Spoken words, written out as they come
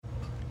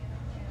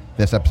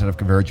This episode of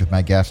Converge with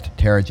my guest,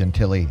 Tara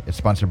Gentile, is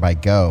sponsored by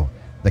Go,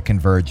 the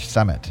Converge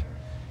Summit.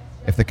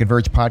 If the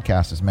Converge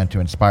podcast is meant to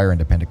inspire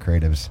independent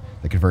creatives,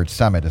 the Converge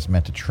Summit is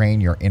meant to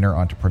train your inner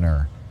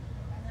entrepreneur.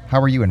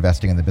 How are you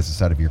investing in the business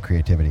side of your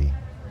creativity?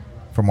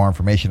 For more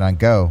information on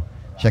Go,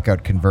 check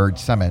out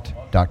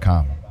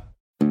convergesummit.com.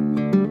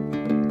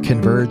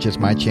 Converge is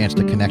my chance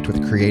to connect with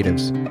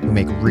creatives who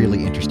make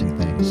really interesting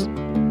things,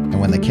 and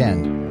when they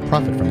can,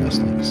 profit from those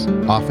things,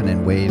 often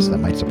in ways that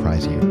might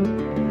surprise you.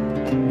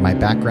 My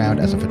background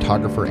as a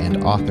photographer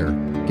and author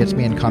gets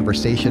me in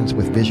conversations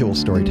with visual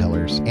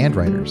storytellers and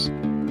writers,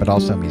 but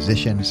also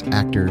musicians,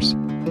 actors,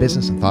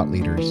 business and thought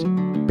leaders,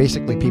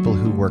 basically people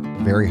who work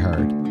very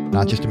hard,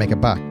 not just to make a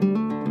buck,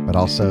 but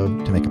also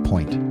to make a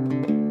point.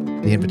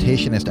 The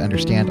invitation is to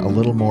understand a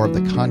little more of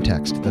the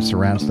context that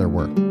surrounds their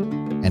work,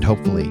 and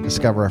hopefully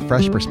discover a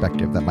fresh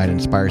perspective that might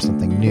inspire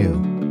something new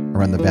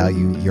around the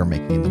value you're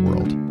making in the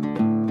world.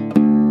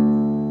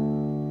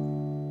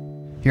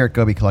 Here at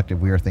Gobi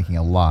Collective, we are thinking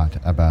a lot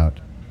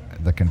about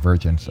the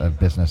convergence of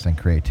business and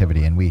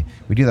creativity, and we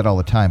do that all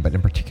the time, but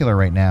in particular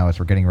right now as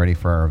we're getting ready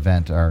for our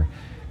event, our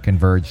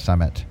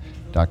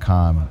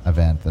convergesummit.com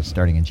event that's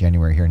starting in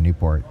January here in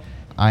Newport.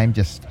 I'm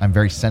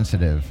very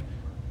sensitive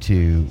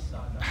to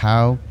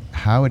how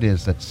it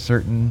is that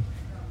certain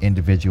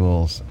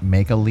individuals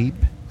make a leap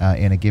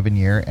in a given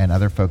year and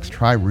other folks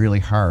try really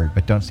hard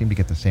but don't seem to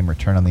get the same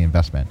return on the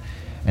investment.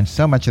 And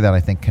so much of that I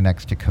think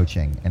connects to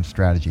coaching and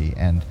strategy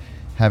and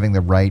having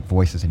the right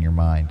voices in your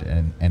mind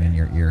and in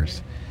your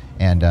ears.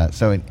 And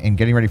so in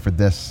getting ready for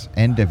this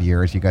end of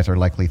year, as you guys are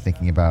likely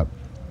thinking about,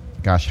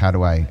 gosh, how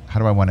do I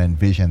want to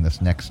envision this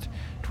next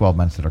 12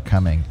 months that are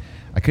coming?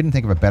 I couldn't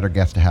think of a better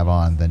guest to have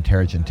on than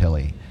Tara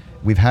Gentile.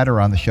 We've had her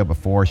on the show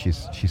before.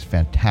 She's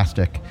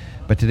fantastic.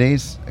 But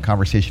today's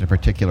conversation in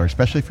particular,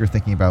 especially if you're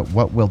thinking about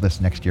what will this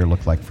next year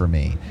look like for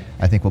me,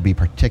 I think will be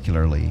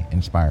particularly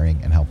inspiring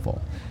and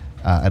helpful.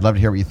 I'd love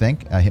to hear what you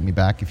think. Hit me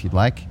back if you'd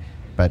like.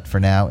 But for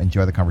now,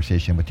 enjoy the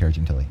conversation with Tara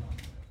Gentile.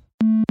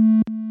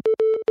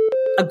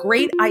 A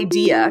great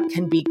idea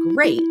can be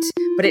great,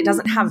 but it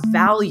doesn't have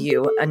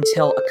value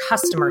until a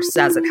customer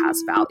says it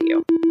has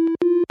value.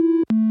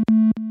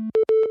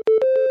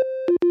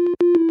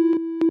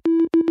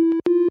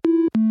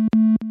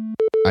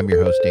 I'm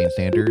your host, Dane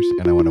Sanders,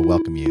 and I want to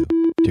welcome you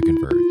to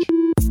Converge.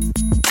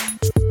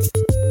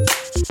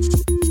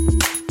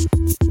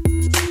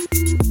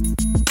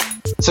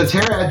 So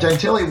Tara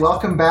Gentile,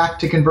 welcome back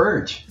to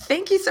Converge.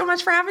 Thank you so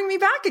much for having me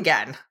back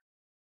again.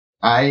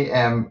 I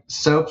am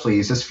so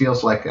pleased. This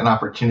feels like an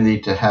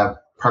opportunity to have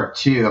part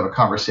two of a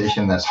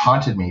conversation that's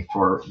haunted me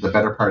for the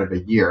better part of a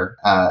year.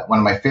 One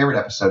of my favorite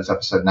episodes,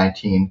 episode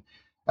 19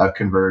 of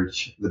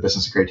Converge, the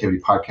Business and Creativity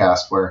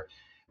podcast, where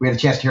we had a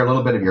chance to hear a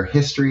little bit of your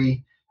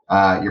history,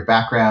 your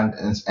background,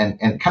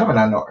 and kind of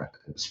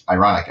it's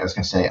ironic, I was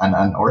going to say an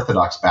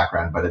unorthodox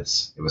background, but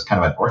it was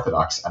kind of an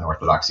orthodox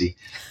unorthodoxy.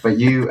 But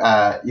you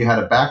had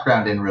a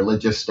background in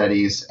religious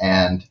studies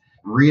and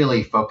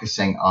really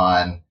focusing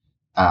on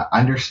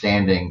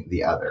understanding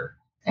the other.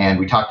 And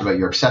we talked about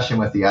your obsession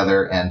with the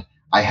other. And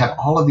I have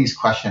all of these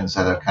questions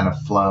that have kind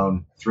of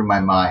flown through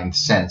my mind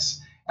since.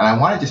 And I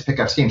want to just pick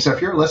up steam. So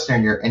if you're a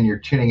listener and you're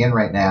tuning in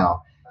right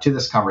now to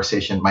this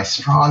conversation, my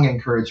strong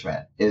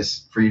encouragement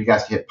is for you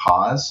guys to hit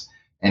pause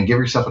and give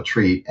yourself a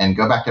treat and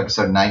go back to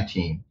episode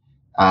 19,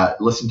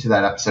 listen to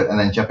that episode, and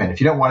then jump in.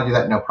 If you don't want to do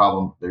that, no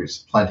problem. There's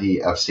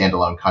plenty of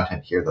standalone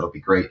content here that'll be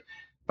great.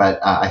 But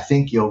I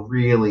think you'll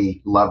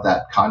really love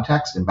that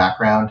context and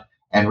background.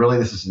 And really,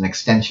 this is an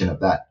extension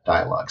of that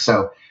dialogue.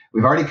 So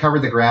we've already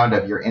covered the ground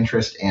of your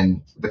interest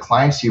in the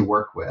clients you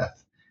work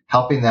with,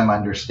 helping them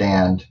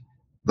understand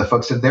the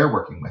folks that they're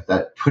working with,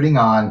 that putting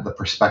on the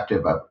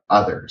perspective of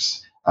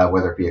others,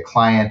 whether it be a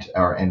client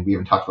and we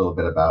even talked a little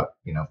bit about,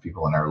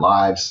 people in our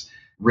lives,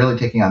 really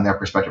taking on their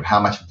perspective, how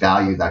much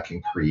value that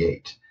can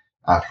create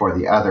for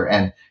the other.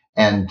 And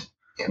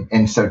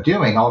in so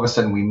doing, all of a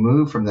sudden we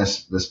move from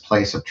this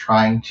place of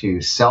trying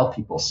to sell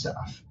people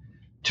stuff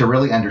to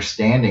really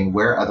understanding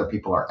where other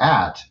people are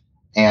at.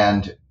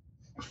 And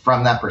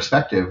from that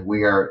perspective,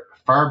 we are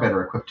far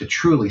better equipped to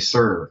truly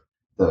serve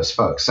those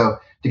folks. So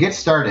to get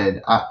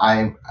started,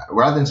 I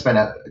rather than spend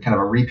a kind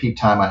of a repeat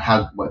time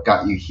on what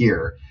got you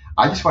here,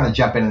 I just want to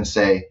jump in and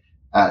say,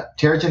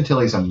 Tara Gentile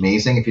is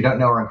amazing. If you don't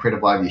know her on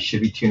Creative Live, you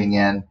should be tuning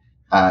in.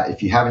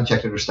 If you haven't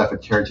checked out her stuff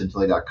at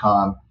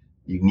taragentile.com,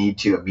 you need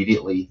to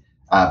immediately.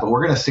 But we're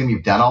going to assume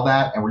you've done all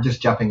that, and we're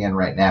just jumping in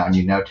right now, and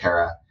you know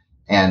Tara.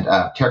 And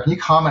Tara, can you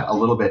comment a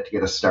little bit to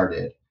get us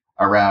started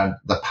around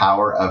the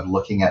power of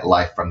looking at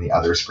life from the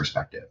other's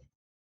perspective?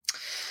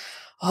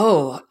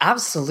 Oh,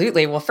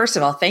 absolutely. Well, first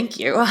of all, thank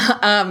you.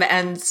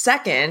 And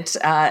second,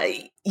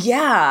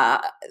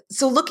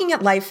 so looking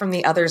at life from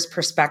the other's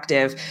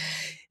perspective,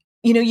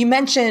 you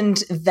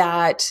mentioned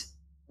that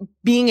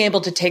being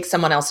able to take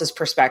someone else's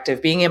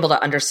perspective, being able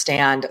to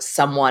understand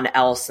someone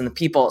else and the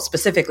people,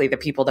 specifically the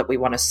people that we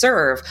want to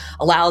serve,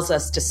 allows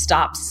us to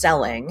stop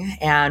selling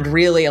and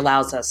really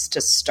allows us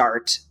to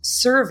start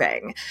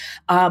serving.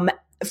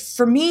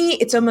 for me,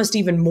 it's almost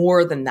even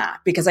more than that,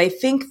 because I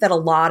think that a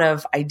lot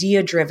of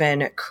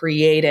idea-driven,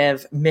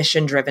 creative,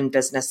 mission-driven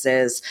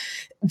businesses,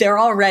 they're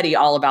already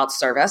all about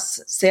service.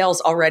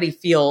 Sales already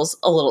feels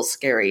a little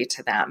scary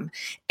to them.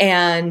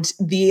 And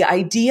the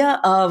idea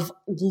of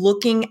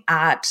looking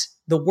at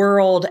the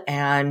world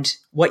and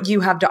what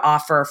you have to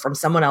offer from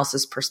someone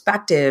else's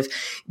perspective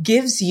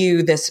gives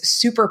you this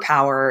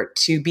superpower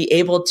to be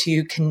able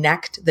to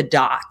connect the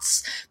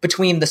dots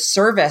between the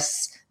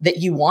service that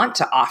you want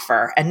to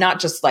offer, and not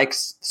just like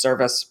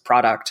service,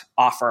 product,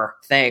 offer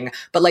thing,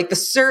 but like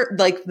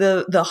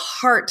the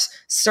heart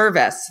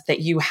service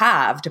that you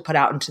have to put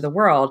out into the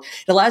world.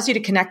 It allows you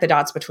to connect the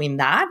dots between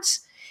that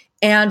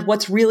and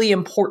what's really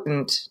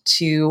important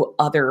to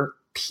other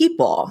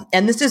people.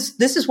 And this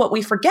is what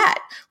we forget.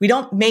 We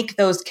don't make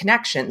those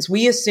connections.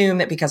 We assume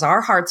that because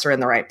our hearts are in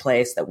the right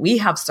place, that we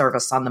have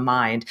service on the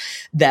mind,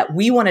 that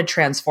we want to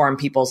transform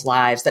people's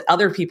lives, that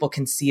other people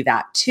can see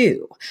that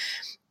too.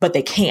 But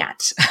they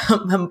can't.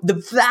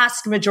 The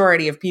vast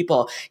majority of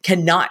people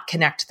cannot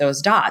connect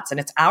those dots. And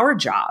it's our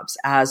jobs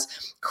as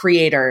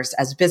creators,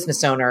 as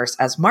business owners,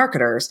 as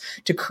marketers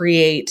to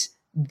create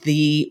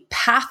the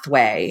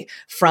pathway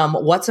from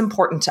what's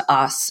important to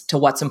us to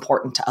what's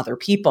important to other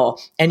people.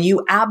 And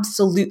you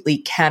absolutely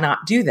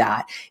cannot do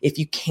that if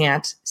you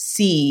can't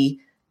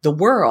see the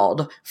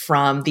world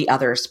from the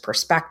other's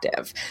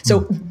perspective.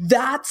 So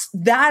that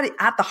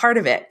at the heart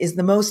of it is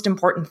the most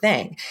important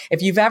thing.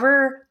 If you've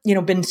ever,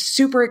 been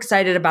super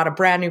excited about a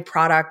brand new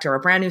product or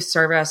a brand new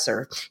service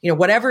or,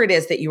 whatever it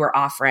is that you are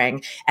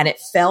offering, and it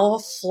fell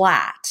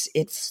flat,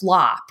 it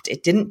flopped,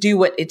 it didn't do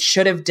what it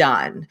should have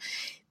done,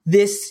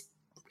 this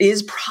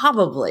is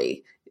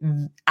probably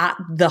at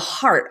the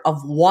heart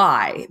of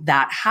why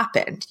that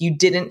happened. You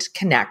didn't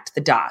connect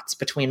the dots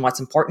between what's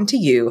important to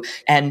you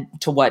and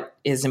to what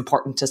is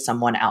important to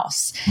someone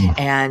else.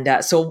 And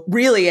so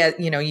really,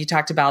 you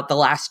talked about the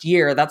last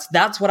year.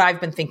 That's what I've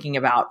been thinking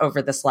about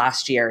over this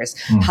last year is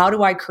how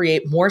do I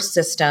create more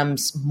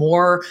systems,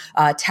 more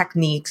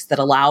techniques that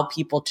allow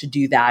people to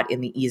do that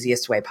in the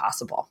easiest way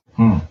possible.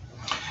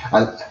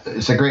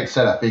 It's a great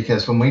setup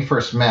because when we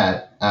first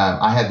met,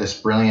 I had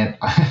this brilliant,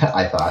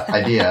 I thought,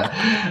 idea.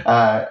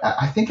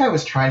 I think I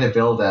was trying to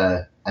build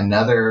I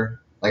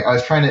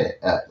was trying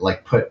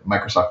to put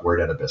Microsoft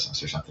Word out of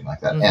business or something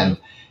like that.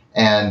 Mm-hmm.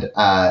 And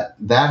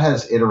that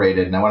has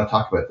iterated, and I want to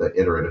talk about the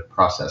iterative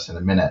process in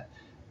a minute,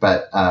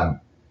 but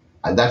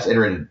that's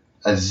iterated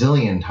a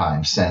zillion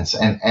times since.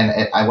 And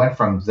I went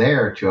from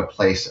there to a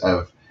place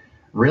of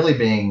really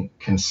being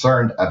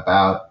concerned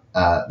about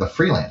the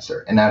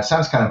freelancer. And now it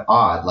sounds kind of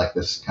odd, like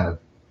this kind of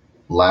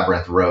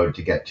labyrinth road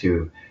to get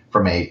to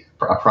from a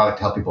product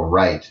to help people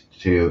write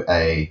to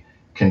a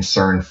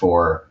concern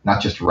for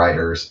not just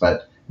writers,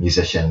 but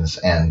musicians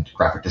and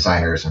graphic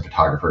designers and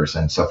photographers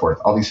and so forth.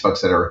 All these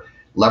folks that are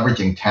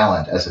leveraging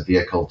talent as a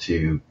vehicle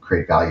to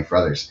create value for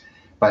others.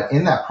 But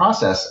in that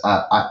process,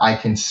 I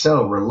can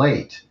so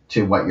relate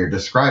to what you're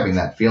describing,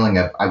 that feeling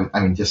of,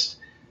 just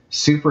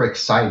super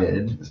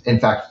excited. In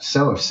fact,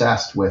 so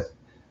obsessed with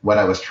what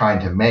I was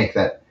trying to make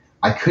that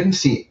I couldn't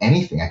see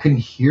anything. I couldn't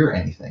hear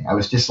anything. I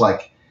was just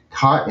like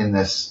caught in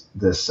this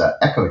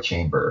echo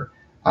chamber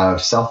of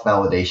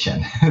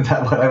self-validation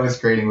that what I was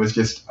creating was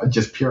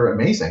just pure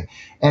amazing.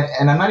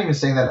 And I'm not even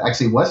saying that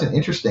actually wasn't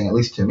interesting, at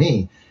least to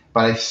me,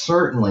 but I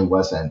certainly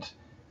wasn't.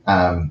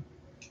 I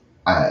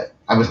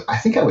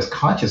think I was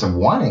conscious of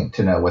wanting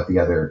to know what the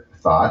other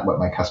thought, what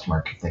my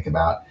customer could think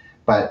about.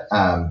 But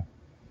and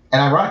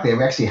ironically,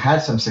 I've actually had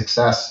some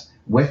success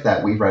with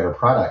that WeaveWriter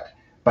product.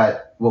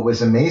 But what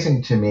was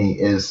amazing to me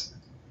is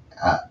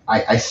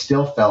I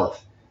still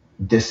felt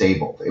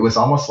disabled. It was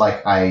almost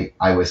like I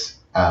was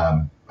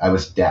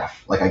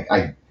deaf. Like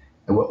it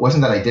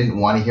wasn't that I didn't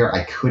want to hear,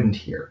 I couldn't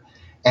hear.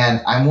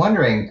 And I'm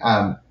wondering,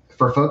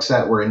 for folks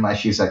that were in my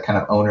shoes, that kind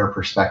of owner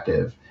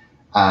perspective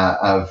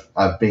of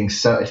being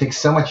it takes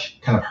so much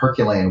kind of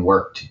Herculean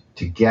work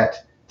to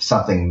get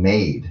something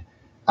made.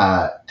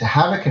 To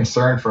have a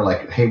concern for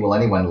like, hey, will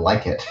anyone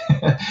like it?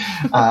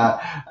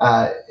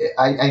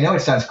 I know it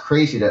sounds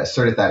crazy to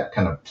assert it that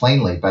kind of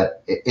plainly,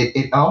 but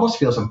it almost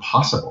feels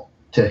impossible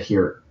to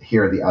hear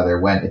the other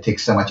when it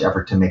takes so much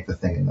effort to make the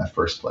thing in the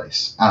first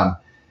place.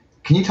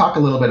 Can you talk a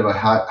little bit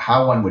about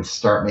how one would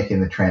start making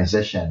the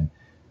transition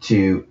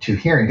to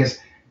hearing? Because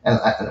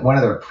one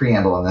other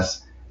preamble on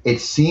this,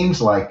 it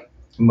seems like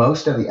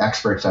most of the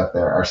experts out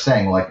there are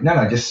saying like,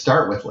 no, just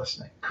start with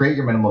listening. Create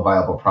your minimal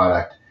viable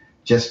product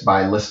just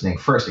by listening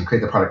first and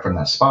create the product from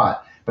that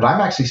spot. But I'm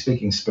actually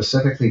speaking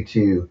specifically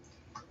to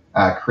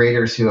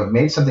creators who have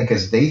made something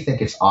because they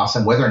think it's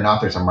awesome, whether or not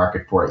there's a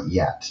market for it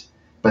yet.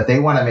 But they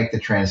want to make the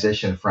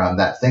transition from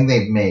that thing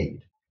they've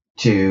made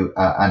to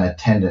an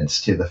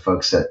attendance to the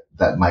folks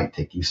that might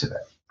take use of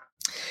it.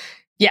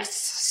 Yes.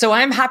 So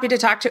I'm happy to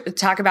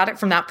talk about it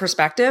from that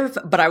perspective,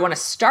 but I want to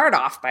start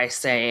off by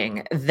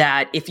saying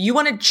that if you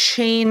want to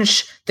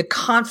change the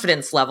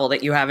confidence level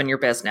that you have in your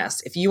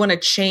business, if you want to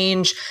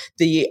change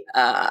the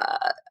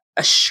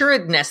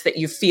assuredness that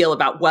you feel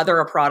about whether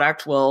a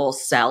product will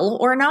sell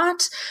or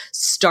not,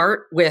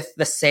 start with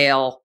the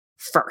sale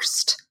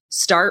first.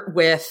 Start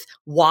with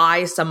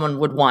why someone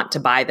would want to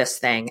buy this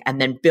thing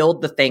and then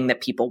build the thing that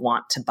people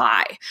want to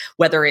buy,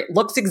 whether it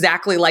looks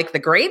exactly like the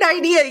great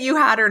idea you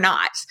had or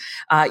not.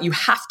 You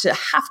have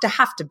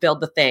to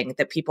build the thing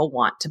that people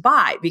want to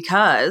buy,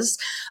 because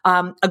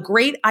a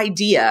great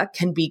idea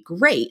can be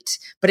great,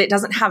 but it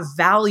doesn't have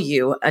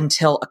value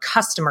until a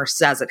customer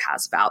says it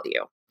has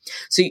value.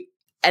 So,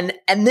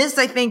 and this,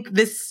 I think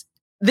this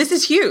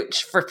is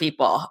huge for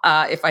people,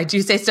 if I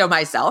do say so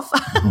myself,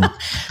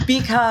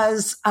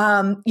 because,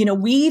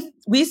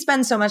 we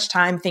spend so much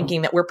time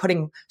thinking that we're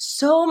putting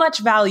so much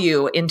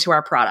value into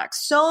our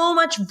products, so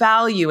much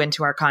value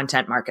into our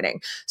content marketing,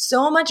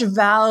 so much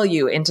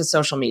value into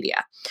social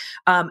media.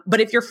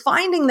 But if you're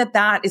finding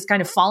that is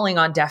kind of falling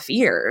on deaf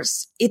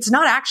ears, it's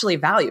not actually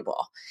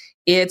valuable.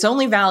 It's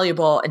only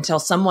valuable until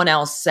someone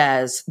else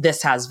says,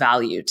 this has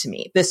value to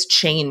me. This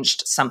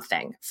changed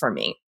something for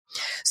me.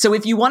 So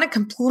if you want to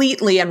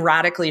completely and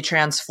radically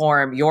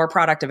transform your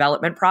product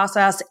development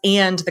process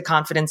and the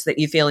confidence that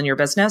you feel in your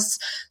business,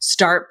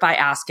 start by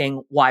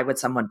asking, why would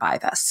someone buy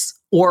this?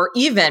 Or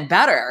even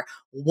better,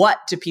 what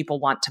do people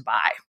want to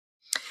buy?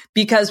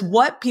 Because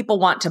what people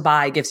want to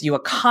buy gives you a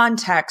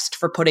context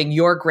for putting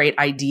your great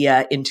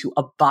idea into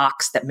a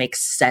box that makes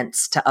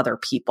sense to other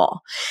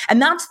people.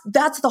 And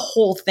that's the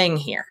whole thing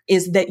here,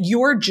 is that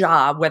your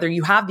job, whether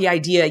you have the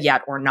idea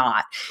yet or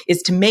not,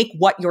 is to make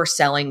what you're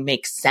selling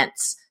make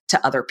sense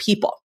to other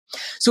people.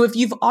 So if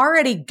you've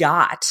already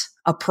got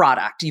a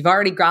product, you've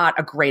already got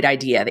a great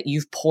idea that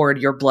you've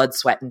poured your blood,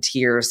 sweat, and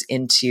tears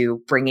into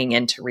bringing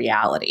into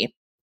reality,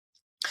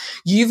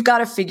 you've got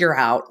to figure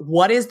out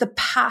what is the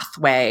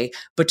pathway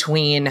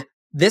between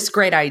this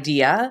great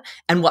idea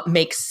and what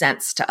makes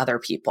sense to other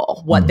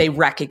people, what they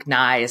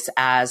recognize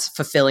as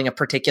fulfilling a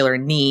particular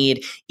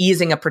need,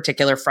 easing a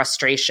particular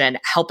frustration,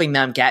 helping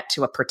them get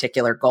to a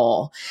particular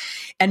goal.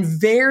 And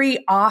very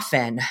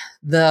often,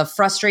 the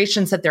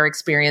frustrations that they're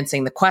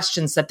experiencing, the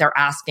questions that they're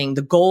asking,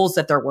 the goals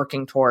that they're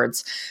working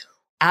towards,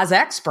 as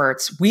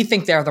experts, we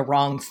think they're the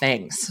wrong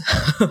things.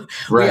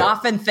 Right. We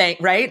often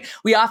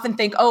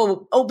think,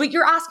 oh, but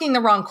you're asking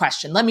the wrong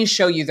question. Let me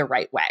show you the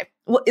right way.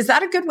 Well, is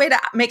that a good way to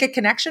make a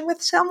connection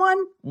with someone?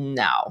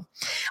 No.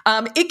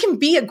 It can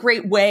be a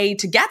great way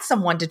to get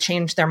someone to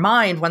change their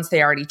mind once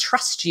they already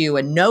trust you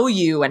and know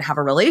you and have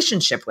a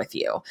relationship with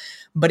you.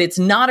 But it's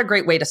not a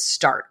great way to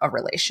start a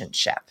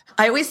relationship.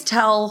 I always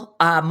tell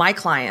my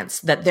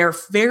clients that their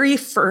very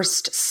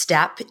first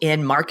step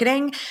in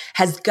marketing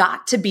has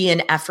got to be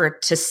an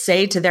effort to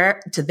say to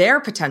their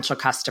potential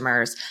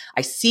customers,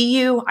 I see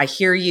you, I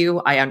hear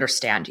you, I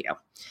understand you.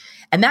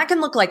 And that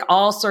can look like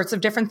all sorts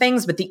of different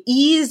things, but the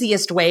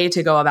easiest way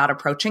to go about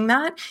approaching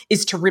that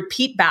is to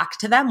repeat back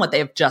to them what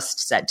they've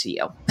just said to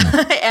you.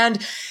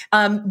 And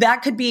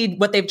that could be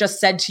what they've just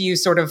said to you,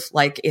 sort of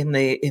like in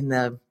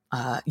the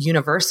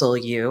universal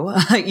you.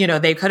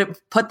 They could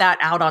have put that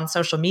out on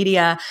social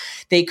media.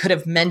 They could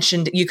have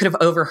mentioned, you could have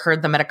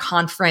overheard them at a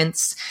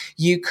conference.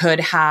 You could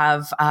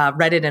have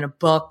read it in a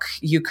book.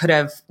 You could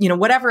have,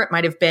 whatever it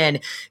might have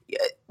been.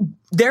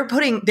 They're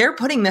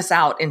putting this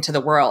out into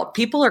the world.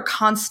 People are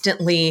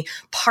constantly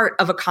part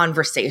of a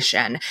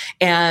conversation,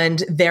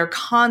 and they're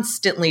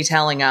constantly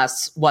telling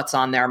us what's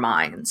on their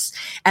minds.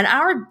 And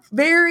our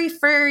very,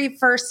 very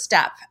first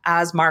step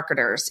as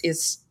marketers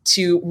is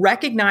to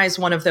recognize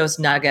one of those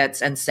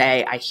nuggets and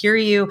say, I hear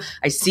you,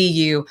 I see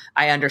you,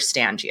 I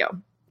understand you.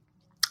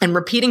 And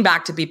repeating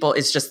back to people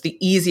is just the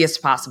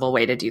easiest possible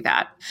way to do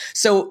that.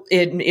 So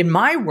in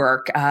my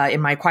work,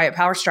 in my Quiet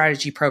Power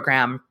Strategy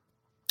program,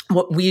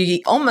 what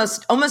we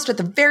almost at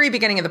the very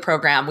beginning of the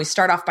program, we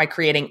start off by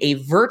creating a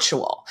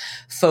virtual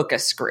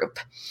focus group.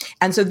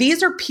 And so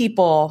these are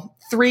people,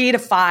 3 to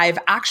 5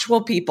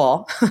 actual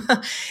people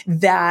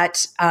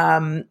that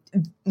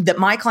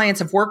my clients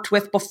have worked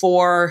with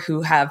before,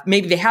 who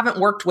maybe they haven't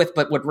worked with,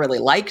 but would really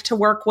like to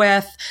work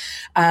with,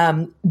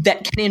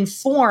 that can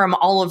inform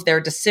all of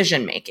their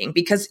decision making.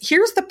 Because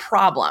here's the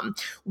problem.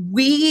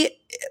 We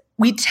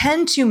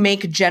tend to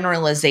make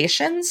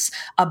generalizations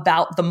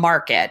about the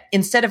market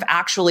instead of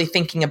actually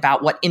thinking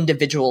about what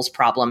individuals'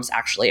 problems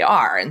actually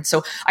are. And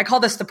so I call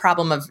this the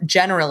problem of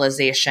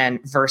generalization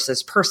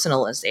versus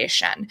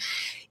personalization.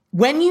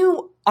 When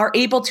you are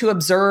able to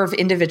observe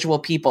individual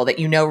people that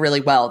you know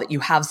really well, that you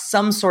have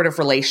some sort of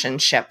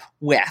relationship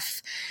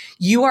with,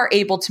 you are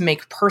able to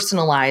make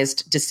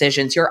personalized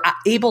decisions. You're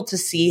able to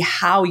see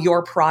how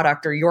your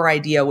product or your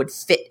idea would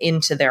fit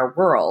into their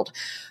world.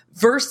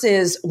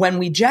 Versus when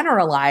we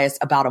generalize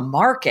about a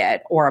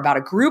market or about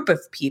a group of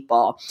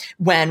people,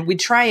 when we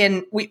try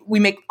and we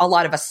make a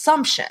lot of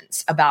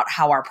assumptions about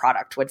how our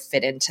product would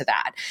fit into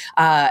that.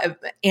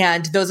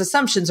 And those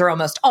assumptions are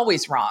almost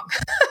always wrong.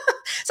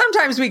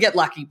 Sometimes we get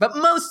lucky, but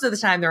most of the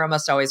time they're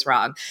almost always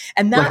wrong.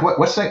 And that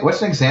what's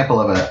an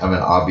example of an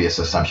obvious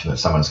assumption that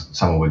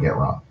someone would get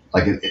wrong?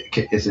 Like,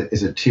 is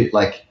it too,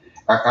 like,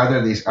 are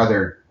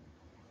there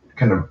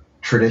kind of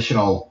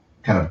traditional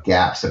kind of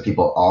gaps that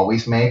people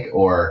always make,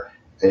 or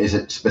is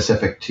it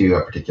specific to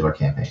a particular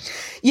campaign?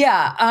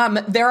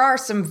 Yeah, there are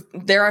some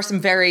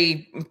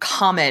very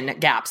common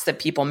gaps that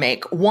people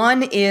make.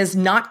 One is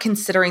not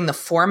considering the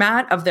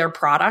format of their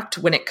product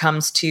when it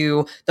comes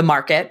to the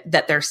market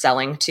that they're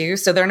selling to.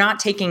 So they're not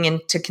taking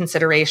into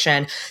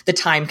consideration the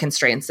time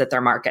constraints that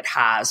their market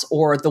has,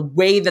 or the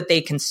way that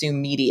they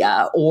consume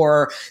media,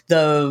 or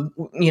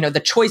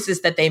the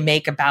choices that they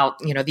make about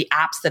the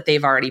apps that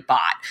they've already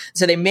bought.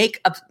 So they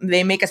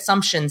make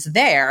assumptions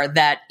there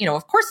that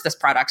of course this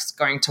product's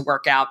going to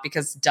work out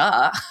because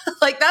duh.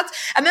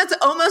 That's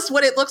almost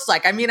what it looks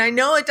like. I mean, I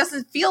know it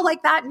doesn't feel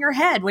like that in your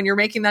head when you're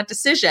making that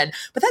decision,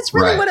 but that's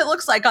really what it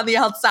looks like on the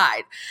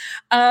outside.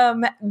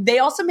 They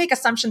also make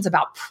assumptions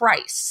about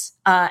price.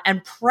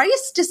 And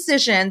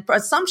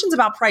assumptions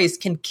about price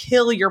can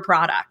kill your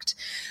product.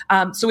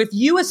 So if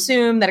you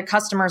assume that a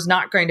customer is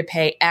not going to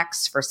pay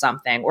X for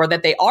something, or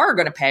that they are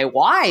going to pay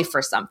Y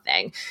for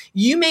something,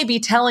 you may be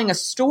telling a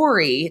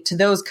story to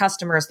those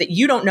customers that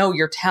you don't know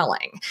you're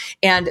telling.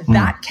 And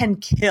that can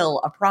kill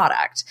a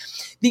product.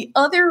 The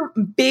other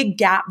big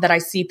gap that I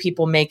see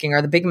people making,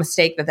 or the big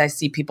mistake that I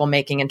see people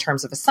making in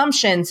terms of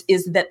assumptions,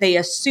 is that they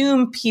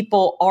assume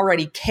people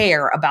already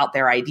care about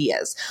their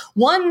ideas.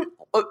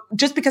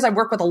 Just because I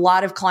work with a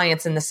lot of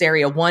clients in this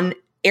area, one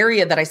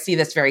area that I see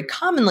this very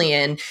commonly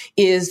in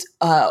is,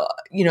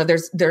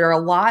 there are a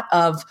lot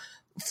of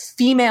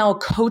female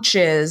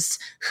coaches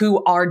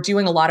who are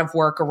doing a lot of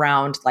work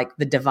around like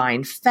the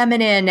divine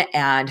feminine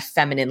and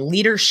feminine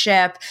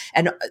leadership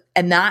and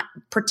that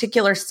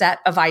particular set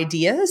of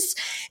ideas.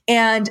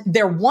 And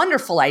they're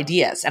wonderful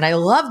ideas. And I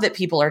love that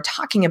people are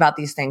talking about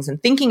these things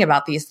and thinking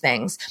about these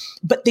things,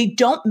 but they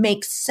don't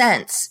make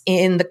sense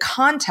in the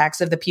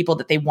context of the people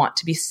that they want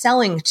to be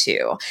selling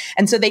to.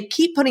 And so they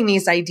keep putting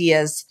these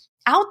ideas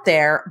out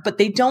there, but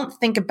they don't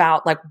think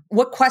about like,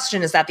 what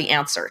question is that the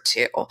answer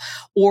to?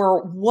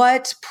 Or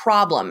what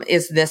problem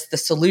is this the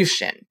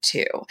solution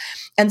to?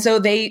 And so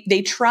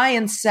they try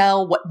and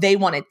sell what they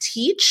want to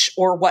teach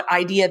or what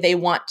idea they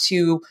want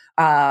to,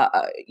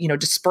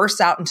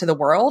 disperse out into the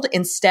world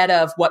instead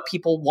of what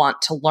people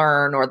want to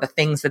learn or the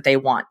things that they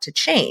want to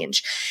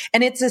change.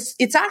 And it's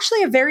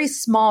actually a very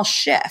small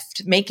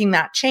shift making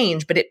that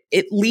change, but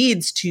it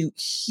leads to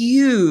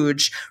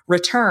huge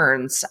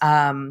returns,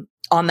 on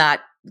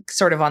that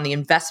sort of on the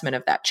investment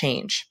of that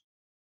change.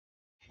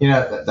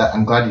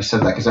 I'm glad you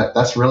said that, because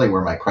that's really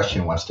where my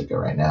question wants to go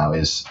right now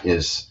is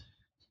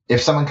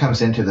if someone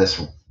comes into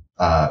this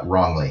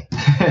wrongly,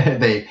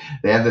 they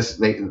have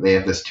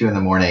this 2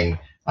 a.m.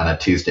 on a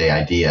Tuesday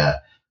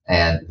idea,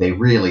 and they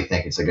really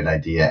think it's a good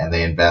idea, and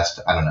they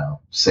invest,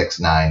 6,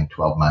 9,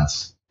 12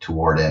 months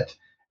toward it.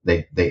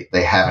 They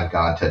haven't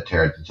gone to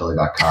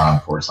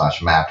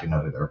taradigilli.com/map to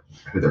know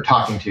who they're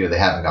talking to. They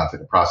haven't gone through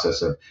the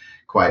process of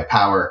quiet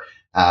power.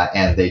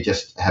 And they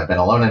just have been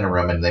alone in a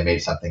room and they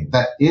made something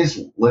that is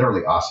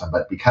literally awesome.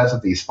 But because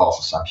of these false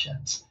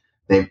assumptions,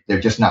 they're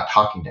just not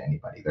talking to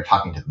anybody. They're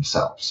talking to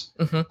themselves.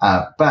 Mm-hmm.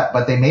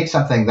 But they made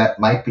something that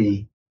might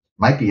be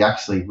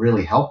actually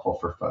really helpful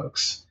for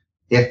folks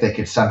if they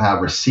could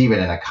somehow receive it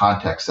in a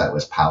context that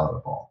was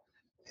palatable.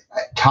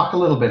 Talk a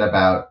little bit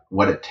about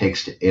what it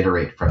takes to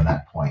iterate from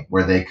that point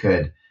where they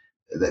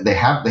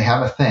have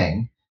a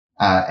thing.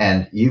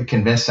 And you've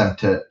convinced them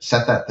to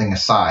set that thing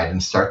aside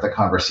and start the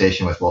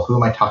conversation with, well, who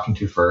am I talking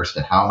to first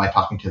and how am I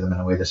talking to them in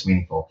a way that's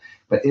meaningful?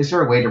 But is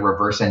there a way to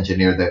reverse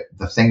engineer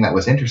the thing that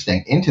was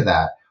interesting into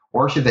that?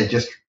 Or should they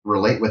just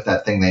relate with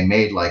that thing they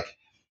made like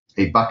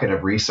a bucket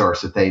of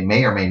resource that they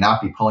may or may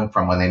not be pulling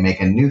from when they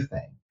make a new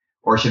thing?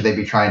 Or should they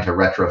be trying to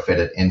retrofit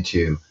it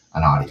into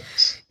an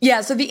audience?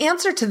 Yeah, so the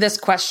answer to this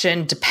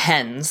question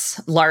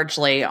depends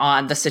largely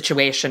on the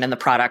situation and the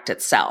product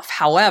itself.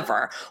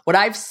 However, what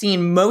I've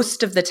seen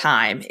most of the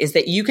time is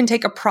that you can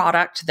take a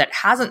product that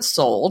hasn't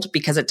sold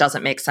because it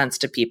doesn't make sense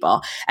to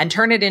people and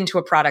turn it into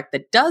a product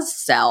that does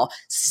sell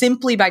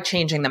simply by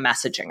changing the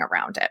messaging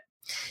around it.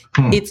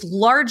 It's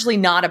largely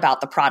not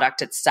about the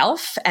product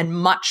itself and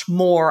much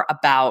more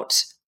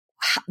about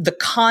the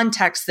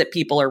context that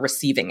people are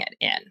receiving it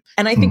in.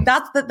 And I think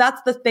that's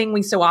the thing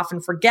we so often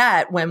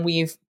forget when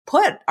we've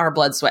put our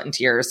blood, sweat, and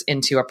tears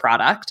into a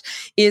product,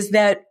 is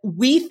that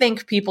we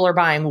think people are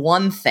buying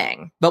one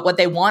thing, but what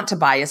they want to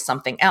buy is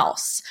something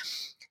else.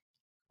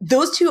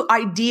 Those two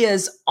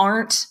ideas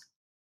aren't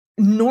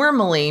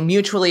normally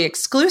mutually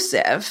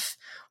exclusive.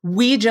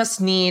 We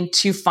just need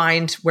to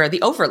find where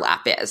the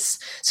overlap is.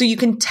 So you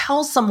can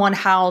tell someone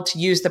how to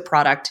use the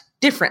product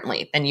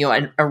differently than you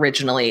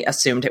originally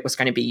assumed it was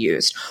going to be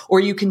used.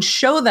 Or you can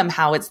show them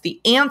how it's the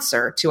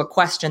answer to a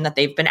question that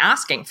they've been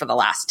asking for the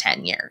last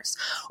 10 years.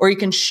 Or you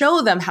can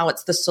show them how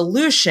it's the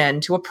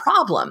solution to a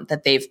problem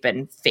that they've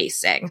been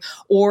facing.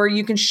 Or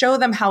you can show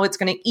them how it's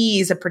going to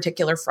ease a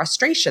particular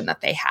frustration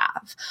that they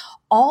have.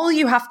 All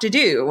you have to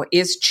do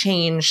is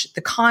change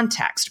the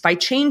context. By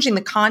changing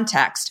the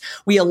context,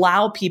 we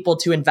allow people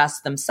to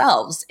invest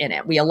themselves in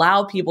it. We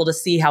allow people to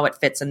see how it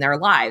fits in their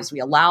lives.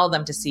 We allow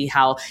them to see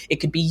how it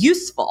could be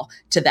useful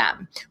to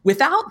them.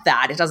 Without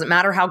that, it doesn't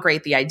matter how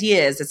great the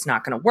idea is, it's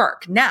not going to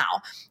work.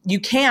 Now, you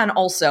can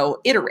also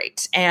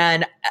iterate.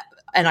 And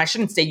and I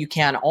shouldn't say you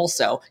can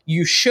also,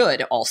 you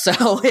should also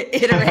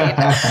iterate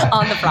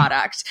on the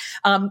product.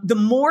 The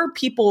more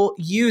people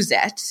use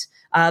it,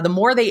 the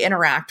more they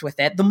interact with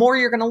it, the more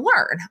you're going to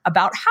learn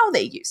about how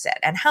they use it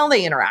and how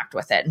they interact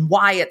with it and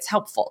why it's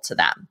helpful to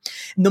them.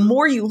 And the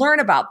more you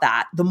learn about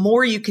that, the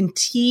more you can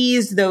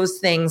tease those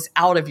things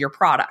out of your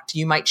product.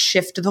 You might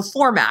shift the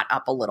format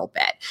up a little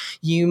bit.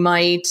 You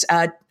might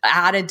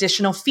add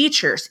additional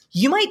features.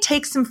 You might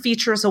take some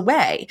features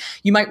away.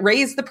 You might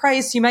raise the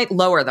price. You might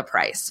lower the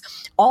price.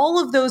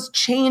 All of those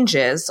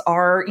changes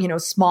are,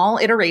 small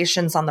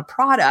iterations on the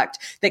product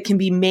that can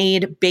be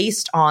made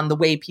based on the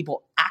way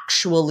people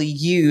actually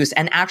use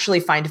and actually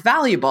find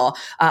valuable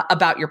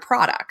about your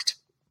product.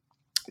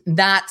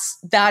 That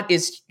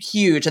is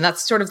huge. And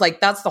that's sort of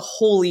that's the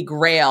holy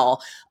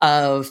grail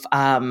of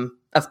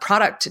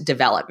product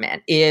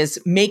development, is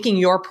making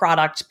your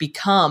product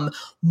become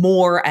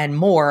more and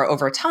more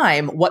over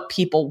time what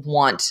people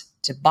want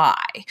to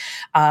buy.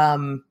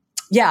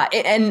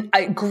 And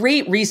a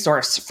great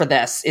resource for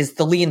this is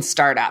The Lean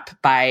Startup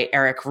by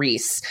Eric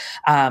Ries.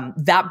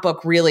 That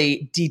book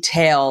really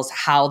details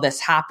how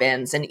this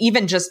happens. And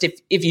even just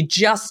if you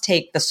just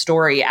take the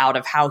story out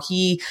of how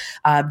he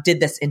did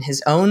this in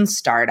his own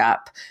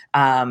startup,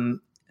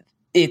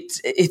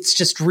 it's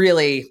just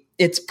really,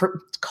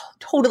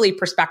 totally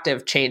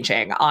perspective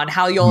changing on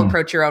how you'll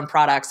approach your own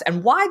products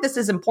and why this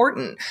is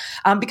important.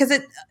 Because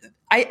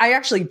I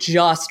actually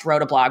just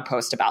wrote a blog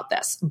post about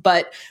this,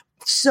 but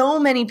so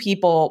many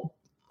people,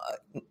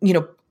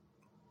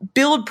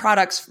 build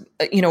products,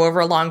 over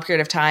a long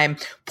period of time,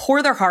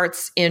 pour their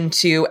hearts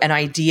into an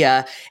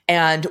idea.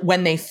 And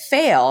when they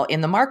fail in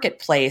the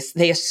marketplace,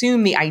 they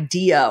assume the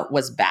idea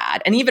was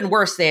bad. And even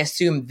worse, they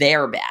assume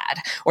they're bad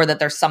or that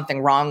there's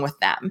something wrong with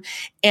them.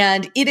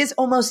 And it is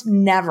almost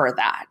never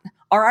that.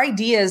 Our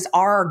ideas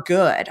are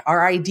good.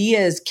 Our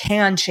ideas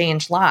can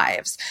change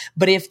lives.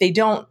 But if they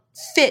don't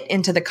fit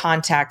into the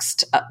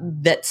context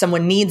that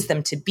someone needs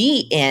them to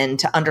be in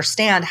to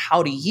understand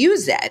how to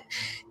use it,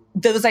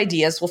 those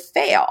ideas will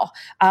fail.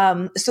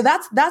 So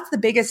that's the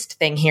biggest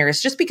thing here,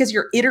 is just because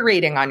you're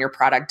iterating on your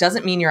product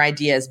doesn't mean your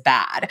idea is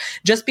bad.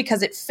 Just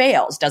because it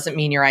fails doesn't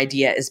mean your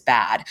idea is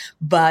bad.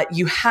 But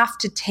you have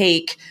to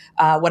take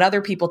what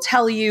other people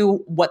tell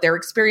you, what their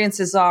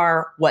experiences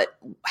are,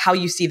 how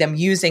you see them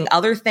using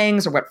other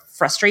things, or what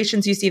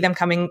frustrations you see them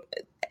coming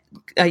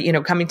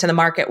to the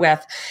market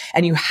with,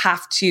 and you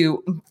have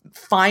to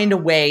find a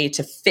way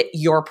to fit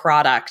your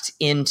product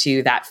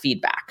into that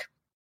feedback.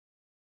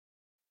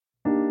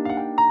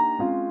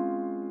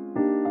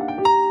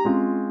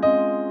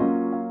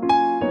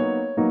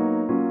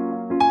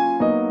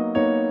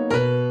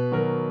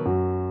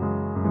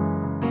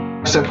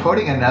 So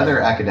quoting another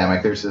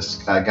academic, there's this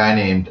guy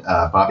named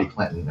Bobby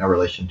Clinton, no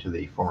relation to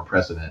the former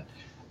president,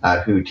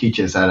 who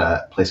teaches at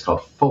a place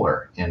called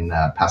Fuller in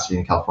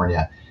Pasadena,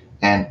 California.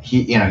 And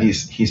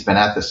he's been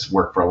at this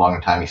work for a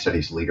long time. He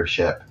studies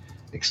leadership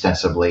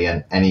extensively.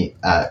 And he,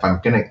 I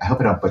hope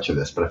I don't butcher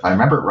this, but if I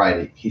remember it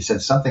right, he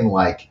said something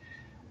like,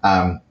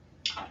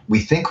 we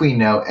think we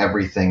know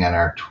everything in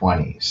our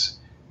 20s,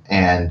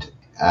 and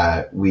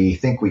we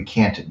think we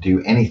can't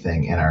do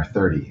anything in our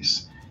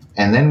 30s.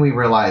 And then we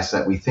realize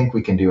that we think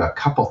we can do a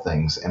couple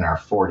things in our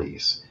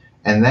 40s.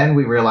 And then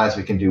we realize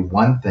we can do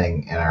one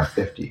thing in our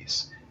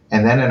 50s.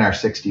 And then in our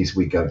 60s,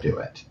 we go do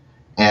it.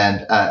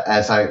 And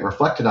as I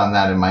reflected on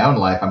that in my own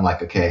life, I'm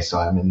like, okay, so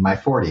I'm in my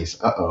 40s.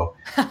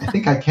 I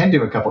think I can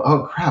do a couple.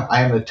 Oh, crap,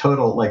 I am a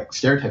total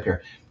stereotype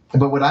here.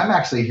 But what I'm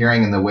actually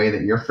hearing in the way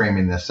that you're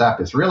framing this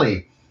up is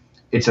really,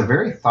 it's a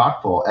very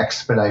thoughtful,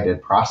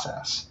 expedited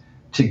process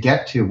to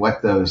get to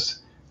what those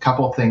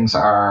couple things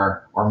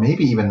are, or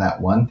maybe even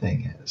that one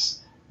thing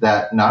is,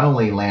 that not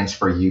only lands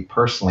for you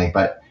personally,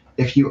 but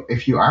if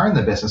you are in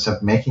the business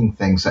of making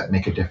things that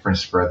make a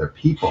difference for other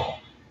people,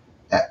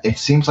 it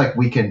seems like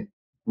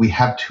we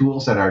have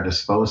tools at our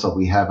disposal.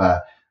 We have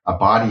a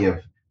body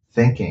of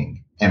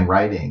thinking and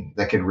writing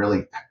that could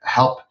really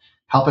help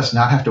us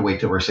not have to wait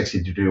till we're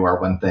 60 to do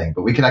our one thing,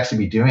 but we could actually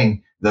be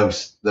doing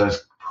those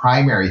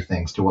primary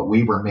things to what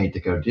we were made to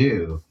go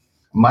do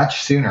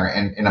much sooner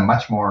and in a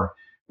much more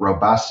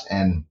robust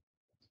and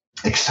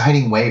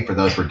exciting way for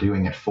those we're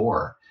doing it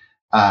for.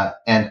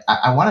 And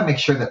I want to make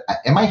sure that,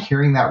 am I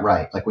hearing that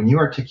right? Like when you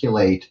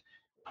articulate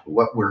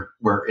what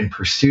we're in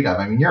pursuit of,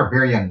 I mean, you're a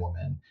very young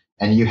woman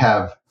and you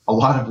have a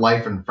lot of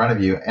life in front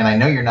of you. And I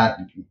know you're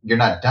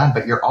not done,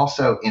 but you're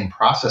also in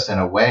process in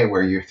a way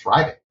where you're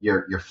thriving.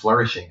 You're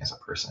flourishing as a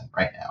person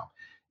right now.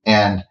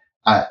 And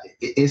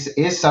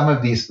is some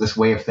of this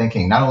way of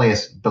thinking, not only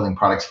as building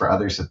products for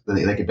others that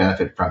they could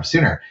benefit from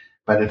sooner,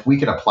 but if we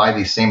could apply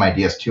these same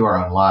ideas to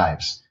our own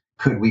lives,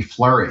 could we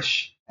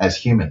flourish as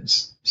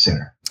humans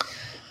sooner?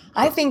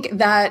 I think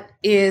that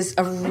is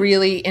a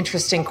really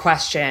interesting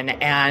question.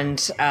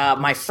 And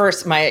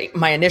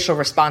my initial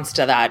response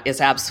to that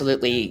is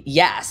absolutely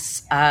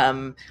yes.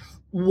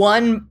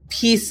 One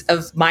piece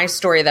of my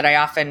story that I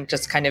often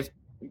just kind of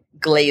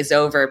glaze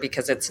over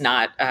because it's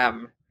not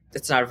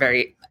a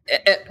very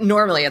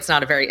normally it's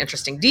not a very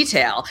interesting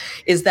detail,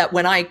 is that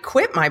when I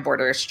quit my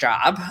Borders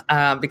job,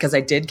 because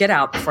I did get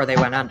out before they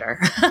went under,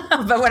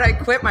 but when I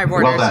quit my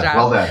Borders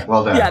job.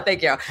 Well done. Yeah,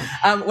 thank you.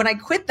 When I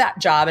quit that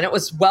job, and it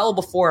was well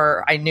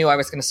before I knew I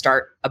was going to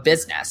start a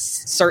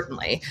business,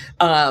 certainly.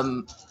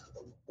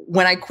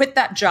 When I quit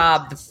that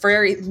job, the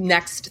very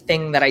next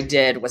thing that I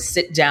did was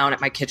sit down at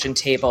my kitchen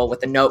table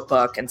with a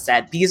notebook and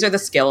said, these are the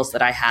skills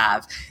that I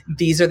have.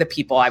 These are the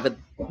people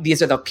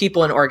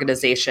and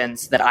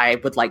organizations that I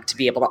would like to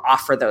be able to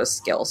offer those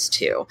skills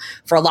to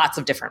for lots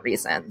of different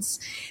reasons.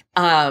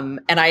 And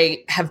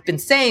I have been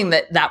saying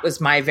that was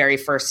my very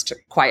first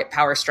quiet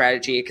power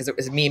strategy, because it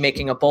was me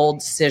making a bold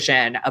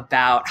decision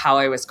about how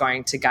I was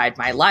going to guide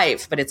my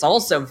life. But it's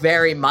also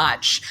very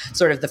much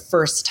sort of the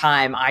first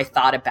time I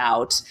thought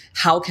about,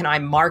 how can I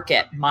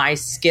market my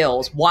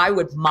skills? Why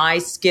would my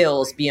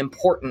skills be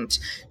important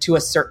to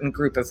a certain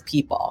group of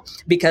people?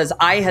 Because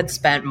I had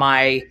spent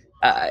my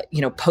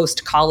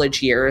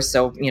post-college years,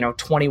 so,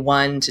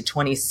 21 to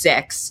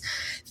 26,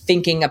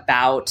 thinking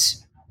about,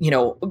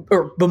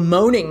 or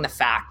bemoaning the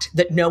fact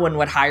that no one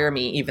would hire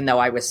me, even though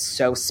I was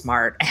so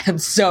smart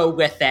and so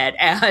with it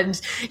and,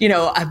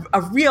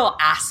 a real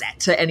asset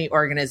to any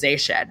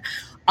organization.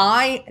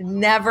 I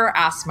never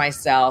asked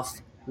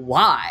myself,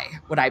 why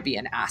would I be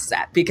an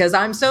asset? Because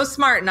I'm so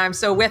smart and I'm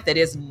so with it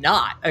is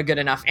not a good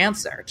enough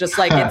answer. Just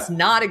like it's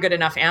not a good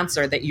enough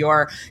answer that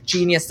your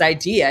genius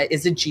idea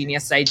is a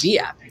genius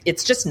idea.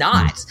 It's just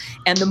not.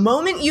 And the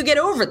moment you get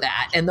over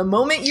that, and the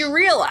moment you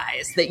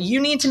realize that you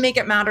need to make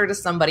it matter to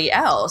somebody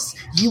else,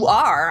 you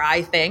are,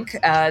 I think,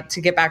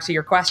 to get back to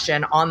your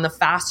question, on the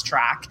fast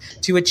track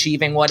to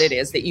achieving what it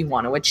is that you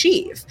want to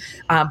achieve.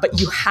 But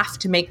you have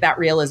to make that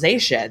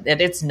realization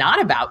that it's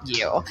not about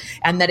you,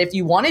 and that if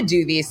you want to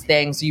do these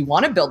things, you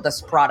want to build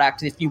this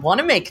product, if you want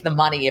to make the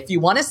money, if you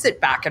want to sit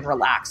back and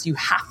relax, you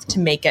have to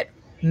make it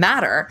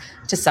matter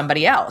to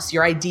somebody else.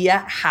 Your idea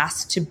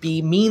has to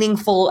be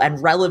meaningful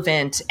and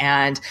relevant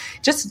and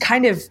just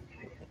kind of,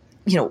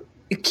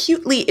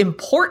 acutely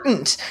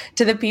important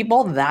to the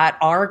people that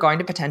are going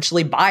to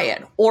potentially buy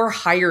it or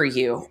hire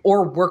you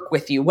or work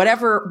with you,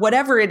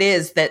 whatever it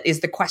is that is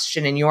the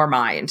question in your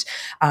mind.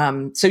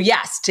 So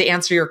yes, to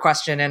answer your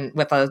question, and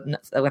with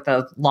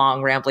a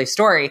long rambly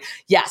story,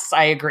 yes,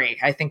 I agree.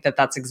 I think that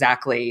that's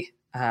exactly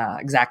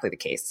the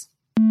case.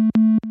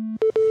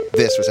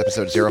 This was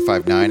episode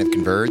 059 of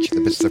Converge, the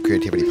Business of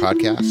Creativity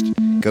podcast.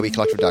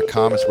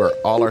 GoBeCollective.com is where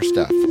all our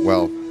stuff,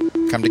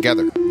 come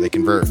together. They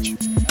converge.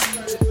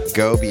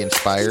 Go Be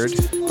Inspired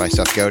by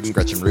Seth Godin,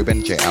 Gretchen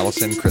Rubin, Jay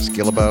Allison, Chris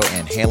Guillebeau,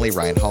 Anne Hanley,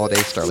 Ryan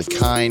Holiday, Starlee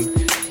Kine,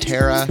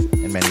 Tara,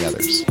 and many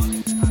others.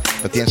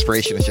 But the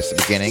inspiration is just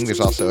the beginning. There's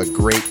also a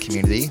great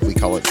community. We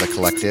call it The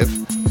Collective.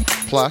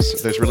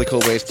 Plus, there's really cool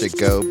ways to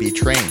go be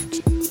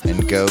trained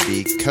and go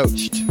be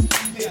coached.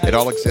 It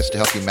all exists to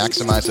help you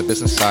maximize the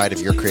business side of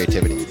your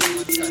creativity.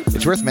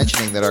 It's worth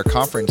mentioning that our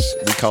conference,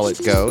 we call it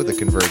GO, the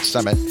Converge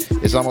Summit,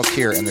 is almost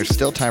here, and there's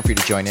still time for you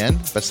to join in,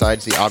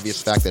 besides the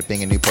obvious fact that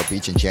being in Newport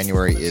Beach in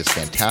January is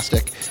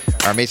fantastic.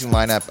 Our amazing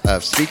lineup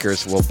of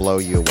speakers will blow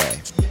you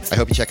away. I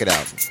hope you check it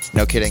out.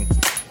 No kidding.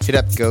 Hit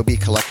up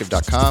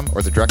gobecollective.com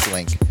or the direct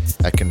link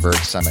at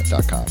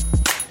convergesummit.com.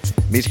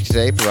 Music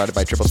today provided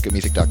by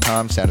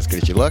triplescoopmusic.com. Sound as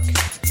good as you look.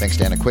 Thanks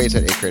to Anna Quays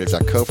at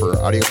acreative.co for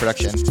our audio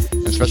production.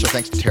 And special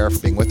thanks to Tara for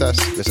being with us.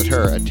 Visit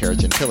her at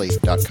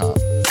taragentili.com.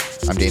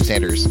 I'm Dane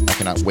Sanders. I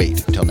cannot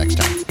wait until next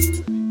time.